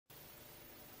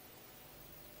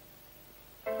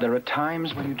There are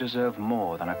times when you deserve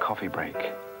more than a coffee break.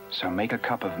 So make a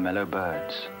cup of Mellow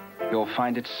Birds. You'll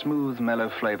find its smooth,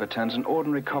 mellow flavor turns an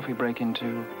ordinary coffee break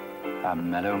into a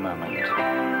mellow moment.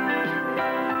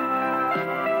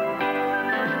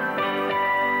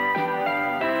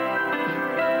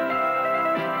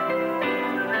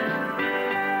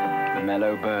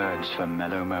 Mellow Birds for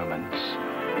mellow moments.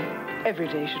 Every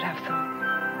day should have some.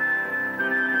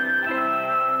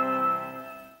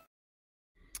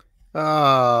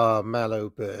 Ah, Mellow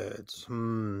Birds.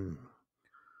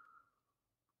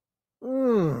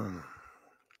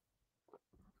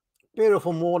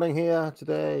 Beautiful morning here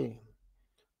today.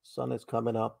 Sun is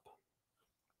coming up.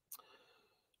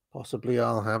 Possibly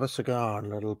I'll have a cigar in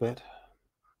a little bit.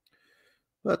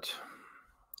 But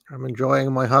I'm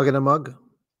enjoying my hug in a mug.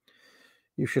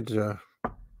 You should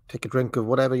take a drink of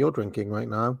whatever you're drinking right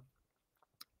now.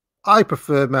 I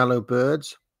prefer Mellow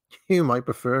Birds. You might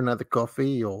prefer another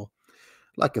coffee or,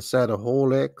 like I said, a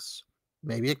Horlicks.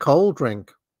 Maybe a cold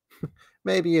drink.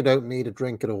 Maybe you don't need a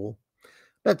drink at all.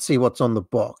 Let's see what's on the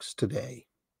box today.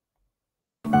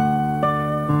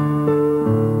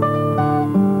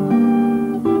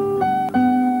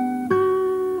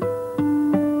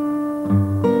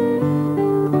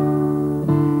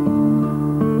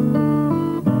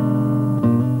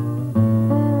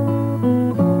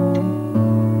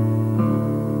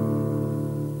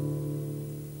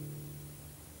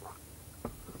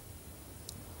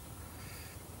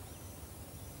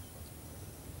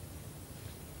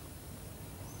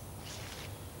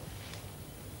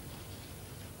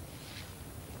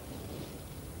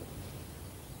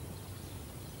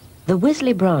 The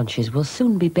Wisley branches will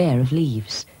soon be bare of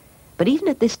leaves, but even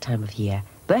at this time of year,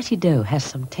 Bertie Doe has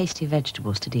some tasty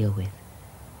vegetables to deal with.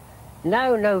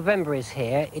 Now November is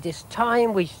here, it is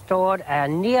time we stored our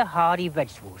near-hardy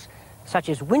vegetables, such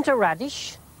as winter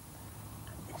radish.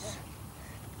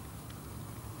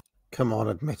 Come on,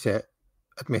 admit it.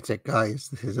 Admit it, guys.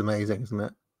 This is amazing, isn't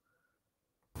it?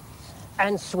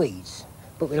 And Swedes.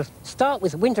 But we'll start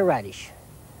with winter radish.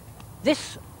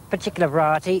 This particular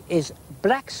variety is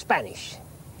Black Spanish.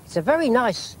 It's a very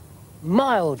nice,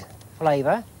 mild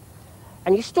flavour,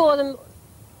 and you store them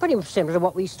pretty much similar to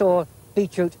what we store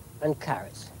beetroot and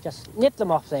carrots. Just nip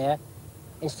them off there.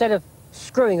 Instead of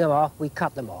screwing them off, we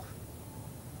cut them off.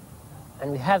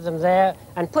 And we have them there,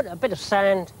 and put a bit of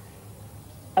sand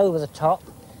over the top,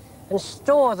 and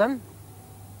store them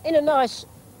in a nice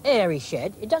airy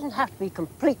shed. It doesn't have to be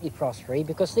completely frost-free,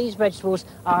 because these vegetables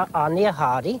are near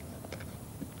hardy.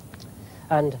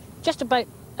 And just about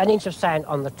an inch of sand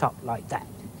on the top, like that.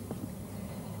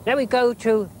 Now we go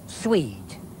to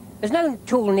swede. There's no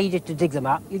tool needed to dig them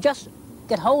up. You just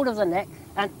get hold of the neck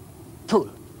and pull,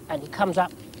 and it comes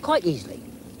up quite easily.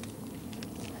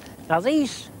 Now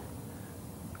these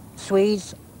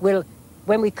swedes will,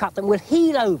 when we cut them, will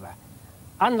heel over.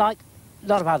 Unlike a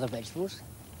lot of other vegetables,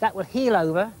 that will heel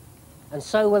over, and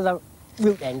so will the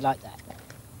root end, like that.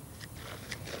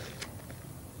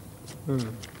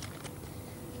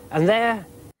 And there...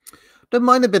 Don't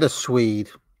mind a bit of swede.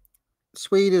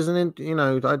 Swede isn't,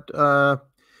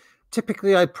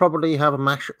 typically I'd probably have a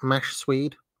mashed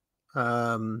swede.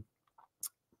 I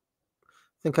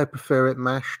think I prefer it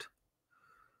mashed.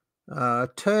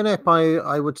 Turnip,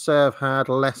 I would say I've had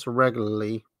less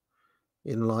regularly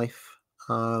in life.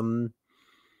 In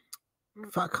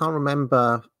fact, I can't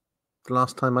remember the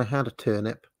last time I had a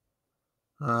turnip.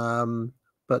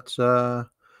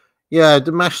 Yeah,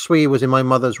 the mashed swede was in my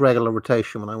mother's regular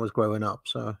rotation when I was growing up.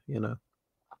 So,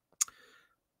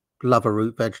 love a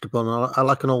root vegetable. And I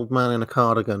like an old man in a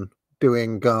cardigan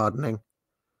doing gardening.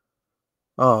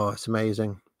 Oh, it's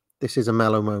amazing. This is a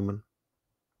mellow moment.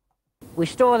 We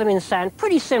store them in sand,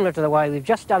 pretty similar to the way we've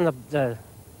just done the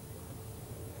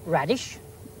radish.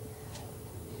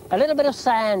 A little bit of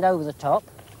sand over the top,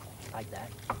 like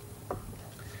that.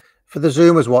 For the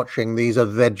Zoomers watching, these are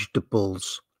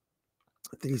vegetables.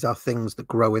 These are things that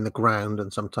grow in the ground,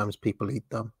 and sometimes people eat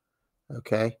them.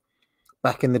 Okay?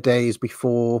 Back in the days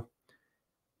before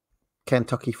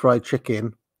Kentucky Fried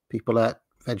Chicken, people ate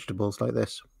vegetables like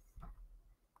this.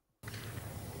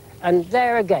 And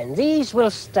there again, these will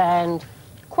stand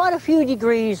quite a few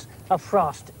degrees of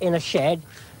frost in a shed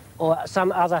or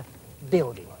some other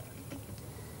building.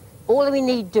 All we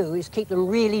need to do is keep them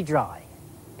really dry.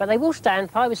 But they will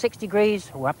stand 5 or 6 degrees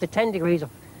or up to 10 degrees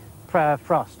of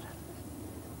frost.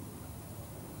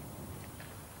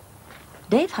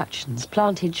 Dave Hutchins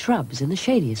planted shrubs in the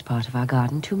shadiest part of our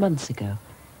garden 2 months ago.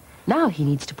 Now he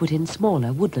needs to put in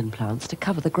smaller woodland plants to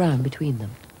cover the ground between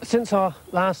them. Since our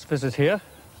last visit here,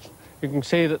 you can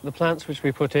see that the plants which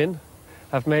we put in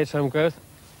have made some growth.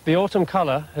 The autumn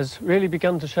colour has really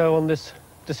begun to show on this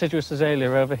deciduous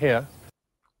azalea over here.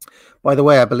 By the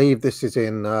way, I believe this is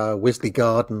in Wisley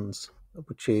Gardens,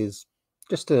 which is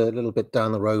just a little bit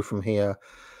down the road from here.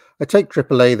 I take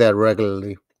AAA there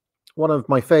regularly. One of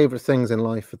my favourite things in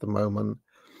life at the moment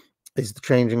is the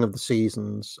changing of the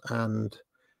seasons and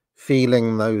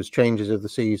feeling those changes of the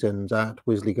seasons at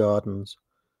Wisley Gardens,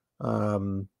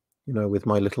 you know, with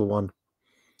my little one.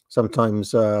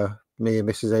 Sometimes me and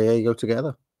Mrs. AA go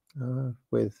together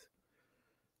with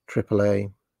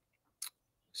AAA.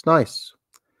 It's nice.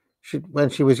 When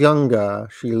she was younger,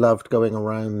 she loved going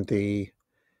around the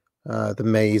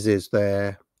mazes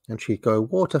there, and she'd go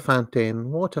water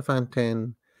fountain, water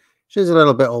fountain. She's a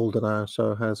little bit older now,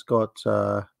 so has got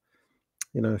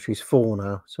you know, she's 4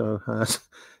 now, so has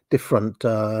different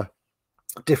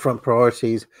different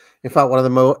priorities. In fact, one of the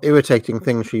more irritating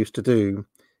things she used to do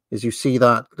is, you see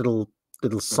that little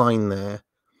sign there.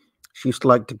 She used to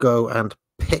like to go and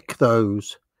pick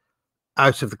those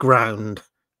out of the ground,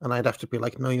 and I'd have to be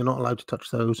like, no, you're not allowed to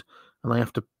touch those, and I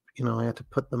have to, you know, I had to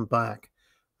put them back.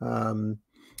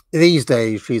 These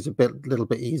days she's a little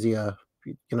bit easier,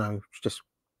 you know, she just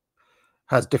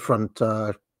has different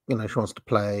you know, she wants to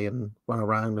play and run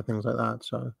around and things like that.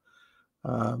 So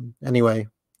anyway,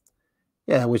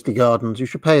 yeah, Wisley Gardens, you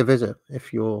should pay a visit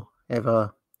if you're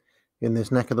ever in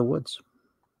this neck of the woods.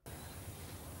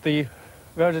 The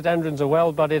rhododendrons are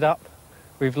well budded up.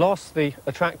 We've lost the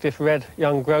attractive red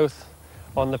young growth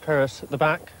on the pyrrhus at the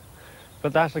back,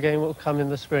 but that again will come in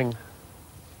the spring.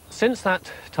 Since that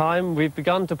time, we've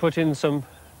begun to put in some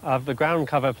of the ground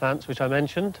cover plants which I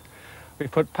mentioned.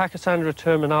 We've put Pachysandra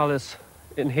terminalis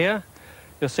in here.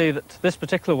 You'll see that this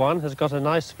particular one has got a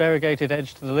nice variegated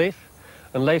edge to the leaf,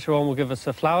 and later on will give us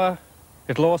a flower.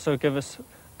 It'll also give us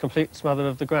complete smother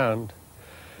of the ground.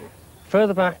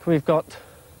 Further back we've got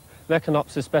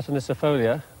Mechanopsis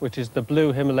betanicifolia, which is the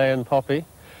blue Himalayan poppy.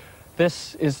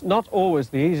 This is not always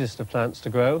the easiest of plants to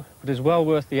grow, but is well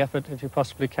worth the effort if you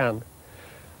possibly can.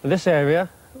 In this area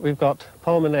we've got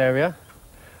Pulmonaria.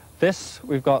 This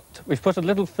we've put a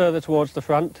little further towards the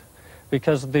front,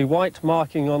 because the white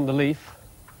marking on the leaf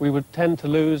we would tend to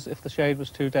lose if the shade was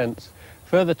too dense.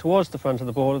 Further towards the front of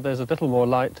the border there's a little more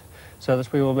light, so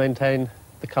that we will maintain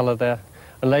the colour there,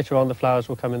 and later on the flowers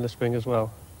will come in the spring as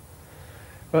well.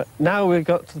 But now we've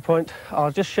got to the point,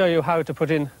 I'll just show you how to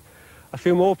put in a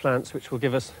few more plants which will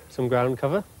give us some ground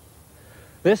cover.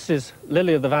 This is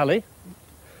Lily of the Valley,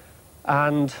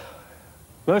 and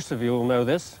most of you will know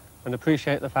this and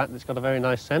appreciate the fact that it's got a very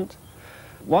nice scent.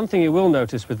 One thing you will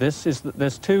notice with this is that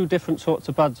there's 2 different sorts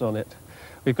of buds on it.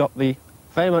 We've got the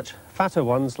very much fatter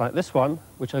ones like this one,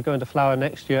 which are going to flower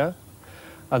next year,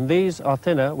 and these are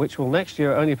thinner, which will next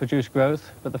year only produce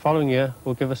growth, but the following year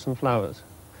will give us some flowers.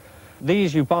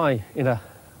 These you buy in a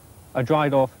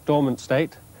dried off dormant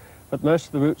state, but most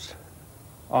of the roots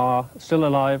are still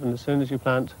alive, and as soon as you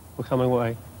plant will come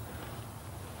away.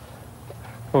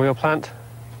 Well, we'll plant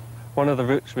one of the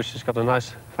roots which has got a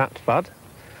nice fat bud.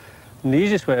 And the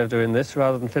easiest way of doing this,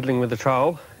 rather than fiddling with the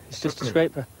trowel, is just to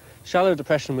scrape a shallow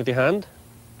depression with your hand,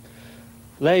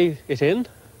 lay it in,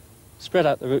 spread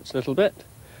out the roots a little bit,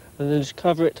 and then just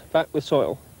cover it back with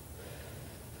soil.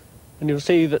 And you'll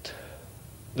see that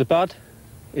the bud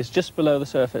is just below the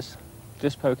surface,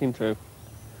 just poking through.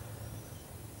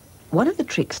 One of the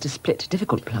tricks to split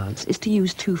difficult plants is to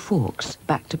use 2 forks,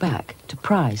 back to back, to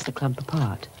prise the clump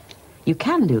apart. You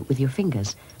can do it with your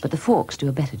fingers, but the forks do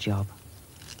a better job.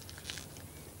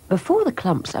 Before the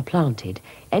clumps are planted,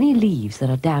 any leaves that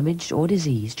are damaged or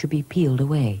diseased should be peeled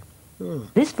away.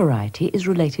 This variety is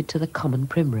related to the common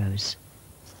primrose.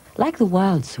 Like the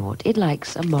wild sort, it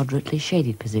likes a moderately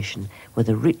shaded position with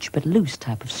a rich but loose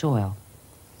type of soil.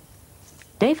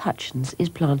 Dave Hutchins is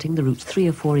planting the roots 3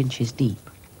 or 4 inches deep.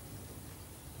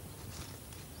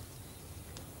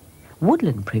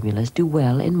 Woodland primulas do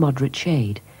well in moderate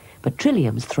shade, but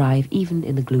trilliums thrive even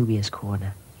in the gloomiest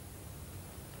corner.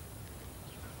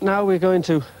 Now we're going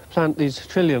to plant these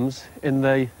trilliums in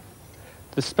the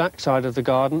back side of the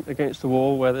garden against the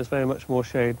wall where there's very much more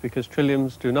shade, because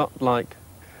trilliums do not like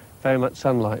very much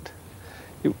sunlight.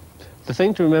 The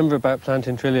thing to remember about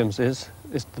planting trilliums is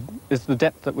the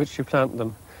depth at which you plant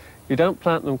them. You don't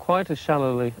plant them quite as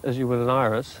shallowly as you would an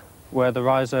iris, where the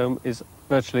rhizome is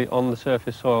virtually on the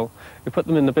surface soil. You put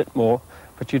them in a bit more,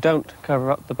 but you don't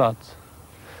cover up the buds.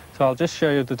 So I'll just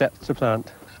show you the depth to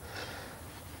plant.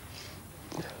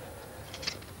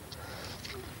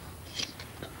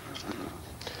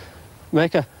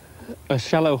 Make a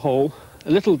shallow hole,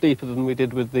 a little deeper than we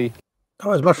did with the...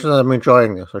 Oh, as much as I'm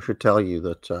enjoying this, I should tell you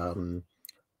that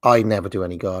I never do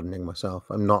any gardening myself.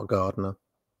 I'm not a gardener.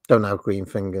 Don't have green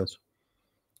fingers.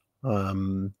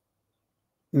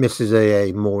 Mrs.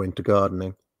 AA more into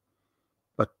gardening,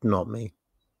 but not me.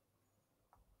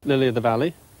 Lily of the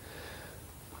valley.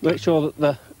 Make sure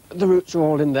that the roots are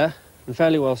all in there and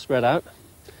fairly well spread out.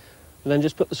 And then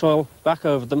just put the soil back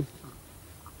over them.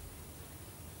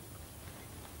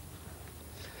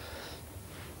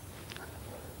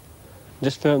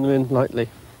 Just firm them in lightly.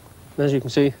 And as you can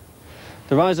see,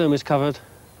 the rhizome is covered,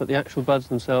 but the actual buds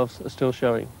themselves are still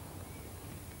showing.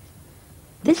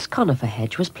 This conifer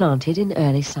hedge was planted in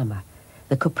early summer.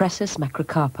 The Cupressus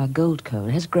macrocarpa gold cone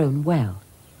has grown well.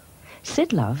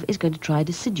 Sid Love is going to try a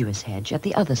deciduous hedge at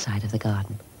the other side of the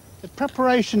garden. The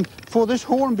preparation for this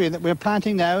hornbeam that we're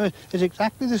planting now is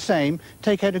exactly the same.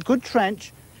 Take out a good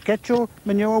trench, get your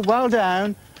manure well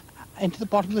down into the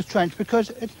bottom of the trench,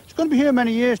 because it's going to be here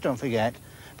many years, don't forget.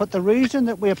 But the reason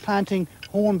that we're planting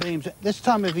hornbeams at this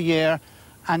time of the year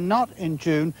and not in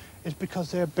June is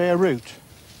because they're bare root.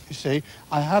 You see,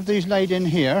 I have these laid in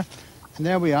here, and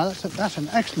there we are. That's an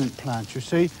excellent plant, you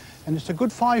see. And it's a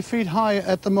good 5 feet high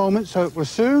at the moment, so it will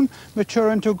soon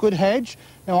mature into a good hedge.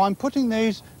 Now, I'm putting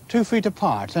these 2 feet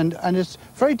apart, and it's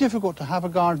very difficult to have a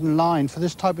garden line for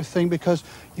this type of thing because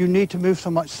you need to move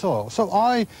so much soil. So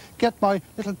I get my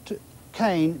little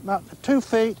cane marked at 2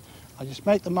 feet, I just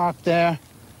make the mark there,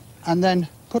 and then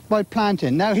put my plant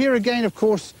in. Now, here again, of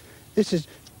course, this is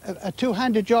a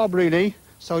two-handed job, really.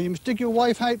 So you must dig your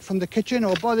wife out from the kitchen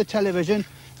or by the television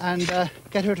and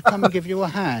get her to come and give you a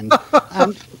hand.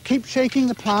 And keep shaking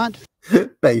the plant.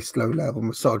 Base low-level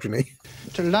misogyny.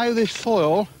 To allow this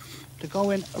soil to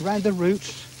go in around the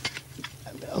roots,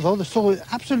 although the soil is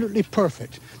absolutely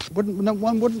perfect.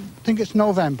 One wouldn't think it's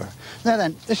November. Now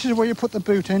then, this is where you put the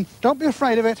boot in. Don't be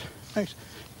afraid of it.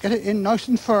 Get it in nice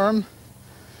and firm.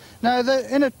 Now,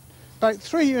 in about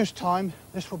 3 years' time,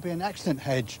 this will be an excellent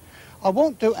hedge. I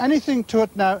won't do anything to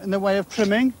it now in the way of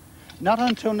trimming, not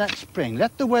until next spring.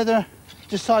 Let the weather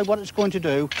decide what it's going to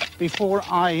do before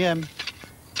I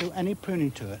do any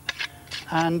pruning to it.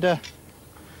 And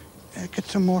get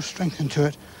some more strength into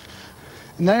it.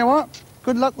 And there you are.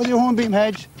 Good luck with your hornbeam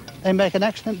hedge. They make an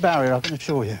excellent barrier, I can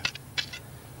assure you.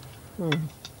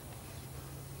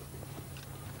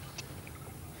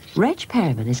 Reg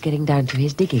Perriman is getting down to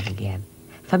his digging again.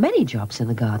 For many jobs in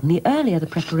the garden, the earlier the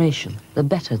preparation, the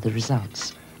better the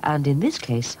results. And in this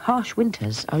case, harsh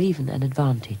winters are even an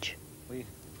advantage. We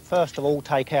first of all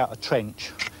take out a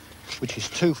trench, which is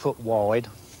 2 foot wide,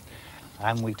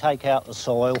 and we take out the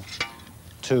soil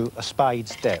to a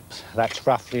spade's depth. That's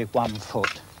roughly 1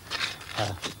 foot.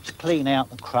 Clean out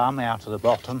the crumb out of the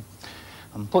bottom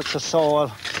and put the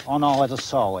soil on either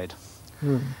side.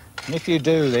 And if you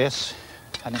do this,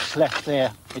 and it's left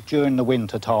there during the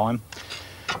winter time,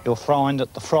 you'll find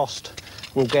that the frost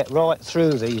will get right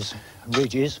through these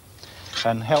ridges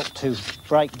and help to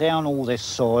break down all this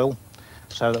soil,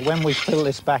 so that when we fill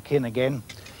this back in again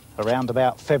around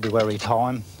about February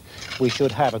time, we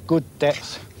should have a good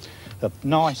depth of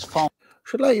nice fine.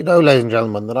 Should let you know, ladies and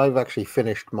gentlemen, that I've actually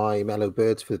finished my Mellow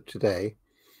Birds for today.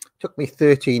 It took me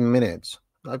 13 minutes.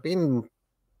 I've been,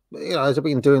 as I've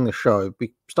been doing the show,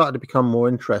 started to become more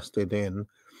interested in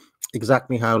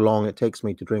exactly how long it takes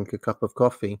me to drink a cup of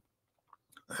coffee.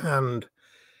 And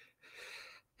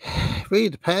it really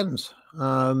depends.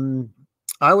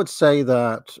 I would say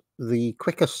that the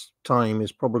quickest time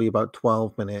is probably about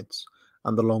 12 minutes,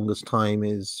 and the longest time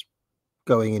is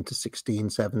going into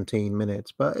 16, 17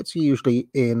 minutes, but it's usually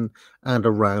in and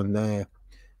around there.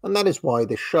 And that is why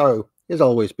this show is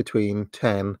always between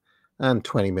 10 and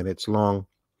 20 minutes long.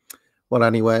 Well,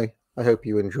 anyway, I hope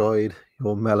you enjoyed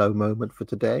your mellow moment for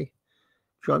today.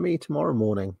 Join me tomorrow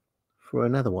morning for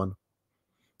another one.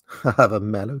 Have a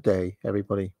mellow day,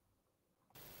 everybody.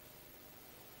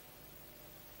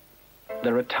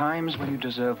 There are times when you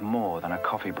deserve more than a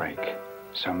coffee break,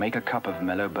 so make a cup of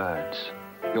Mellow Birds.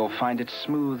 You'll find its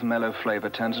smooth, mellow flavor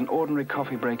turns an ordinary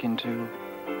coffee break into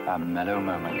a mellow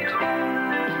moment.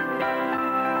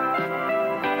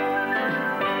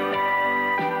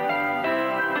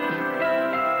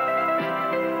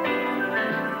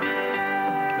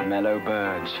 Mellow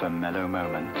Birds for mellow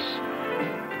moments.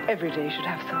 Every day should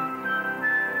have some.